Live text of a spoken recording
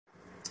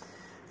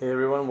Hey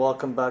everyone,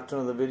 welcome back to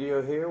another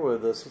video here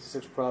with the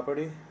 66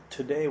 property.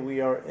 Today we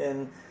are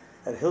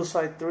at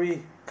Hillside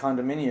 3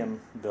 condominium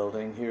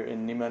building here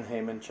in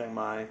Nimmanhaemin, Chiang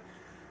Mai.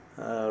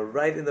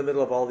 Right in the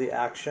middle of all the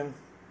action.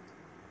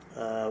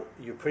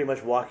 You're pretty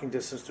much walking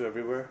distance to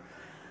everywhere.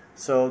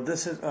 So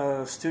this is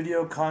a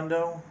studio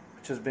condo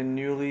which has been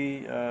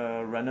newly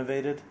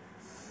renovated.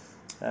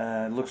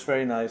 It looks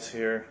very nice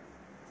here.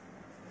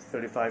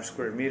 35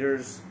 square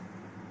meters,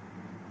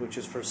 which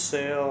is for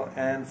sale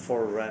and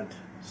for rent.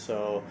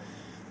 So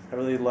I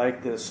really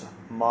like this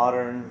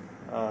modern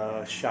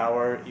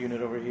shower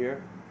unit over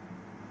here.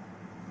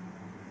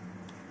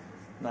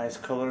 Nice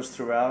colors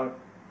throughout.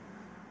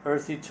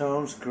 Earthy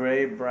tones,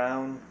 gray,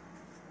 brown.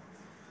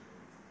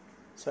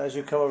 So as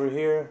you come over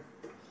here,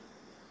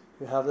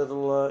 you have the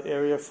little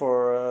area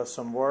for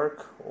some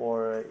work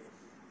or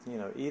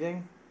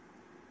eating.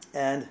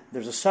 And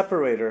there's a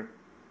separator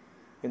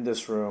in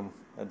this room,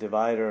 a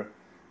divider.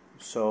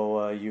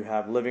 So you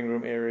have living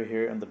room area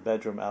here and the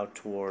bedroom out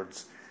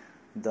towards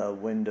the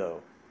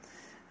window.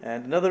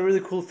 And another really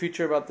cool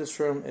feature about this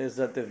room is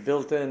that they've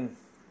built in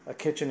a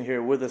kitchen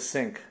here with a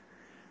sink.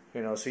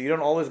 So you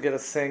don't always get a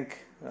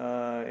sink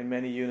in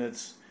many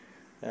units,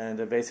 and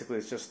basically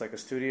it's just like a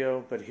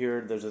studio. But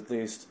here there's at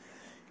least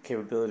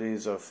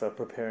capabilities of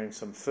preparing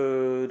some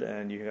food,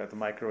 and you got the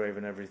microwave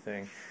and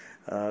everything.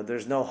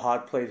 There's no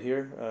hot plate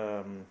here,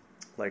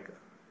 like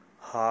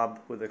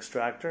hob with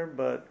extractor,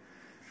 but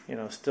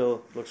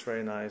still looks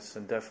very nice,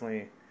 and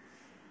definitely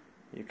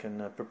you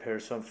can prepare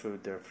some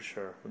food there for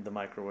sure with the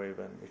microwave,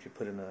 and if you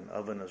put it in an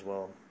oven as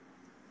well.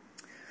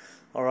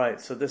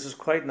 Alright, so this is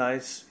quite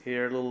nice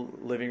here, little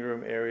living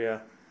room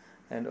area,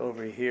 and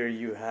over here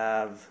you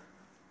have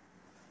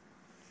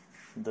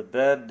the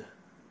bed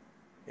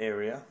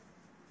area.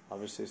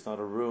 Obviously it's not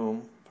a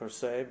room per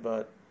se,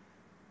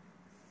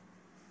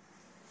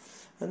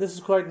 and this is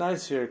quite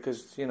nice here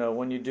because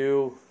when you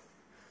do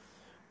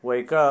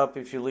wake up,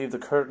 if you leave the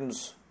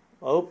curtains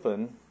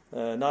open,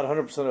 not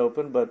 100%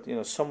 open, but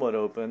somewhat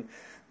open,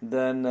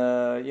 then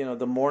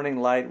the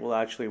morning light will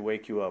actually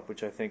wake you up,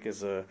 which I think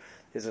is a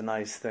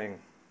nice thing.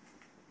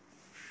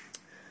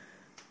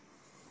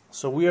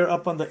 So we are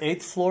up on the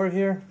 8th floor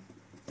here,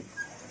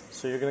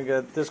 so you're going to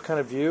get this kind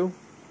of view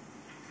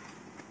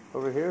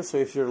over here. So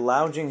if you're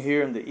lounging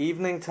here in the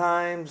evening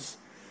times,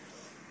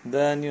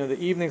 then the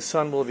evening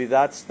sun will be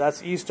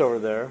that's east over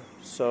there.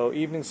 So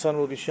evening sun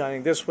will be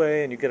shining this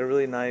way, and you get a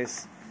really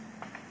nice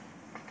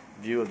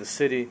view of the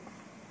city.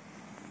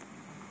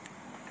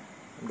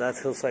 And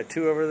that's Hillside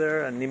 2 over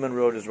there, and Nimman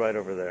Road is right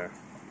over there.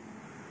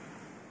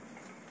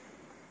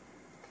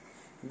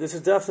 This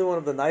is definitely one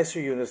of the nicer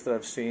units that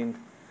I've seen.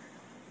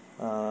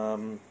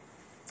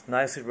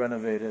 Nicely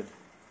renovated.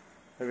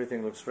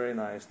 Everything looks very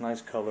nice.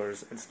 Nice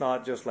colors. It's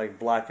not just like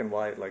black and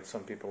white like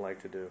some people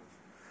like to do.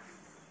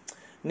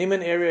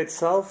 Nimman area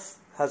itself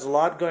has a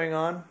lot going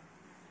on.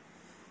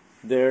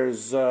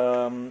 There's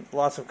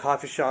lots of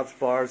coffee shops,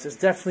 bars. It's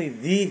definitely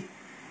the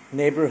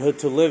neighborhood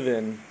to live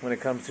in when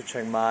it comes to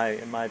Chiang Mai,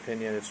 in my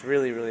opinion. It's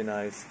really, really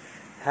nice.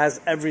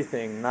 Has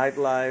everything: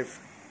 nightlife,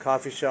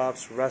 coffee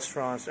shops,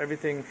 restaurants,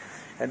 everything.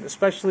 And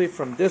especially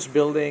from this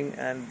building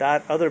and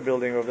that other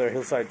building over there,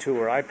 Hillside 2,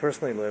 where I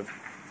personally live,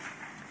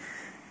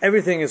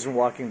 everything is in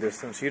walking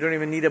distance. You don't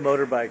even need a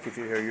motorbike if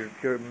you're here.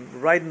 You're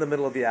right in the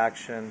middle of the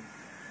action.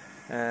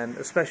 And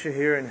especially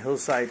here in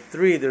Hillside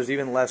 3, there's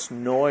even less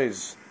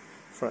noise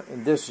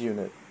in this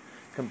unit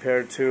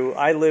compared to,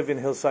 I live in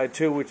Hillside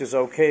 2, which is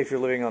okay if you're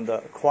living on the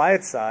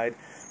quiet side,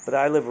 but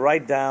I live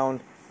right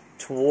down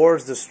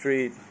towards the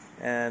street,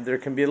 and there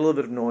can be a little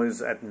bit of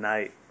noise at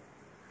night.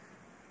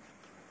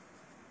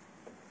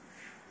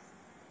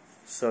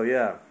 So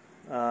yeah,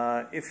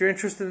 if you're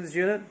interested in this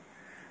unit,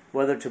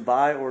 whether to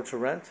buy or to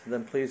rent,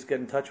 then please get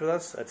in touch with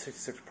us at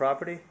 66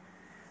 Property.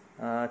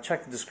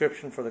 Check the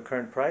description for the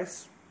current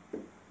price.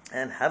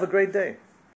 And have a great day.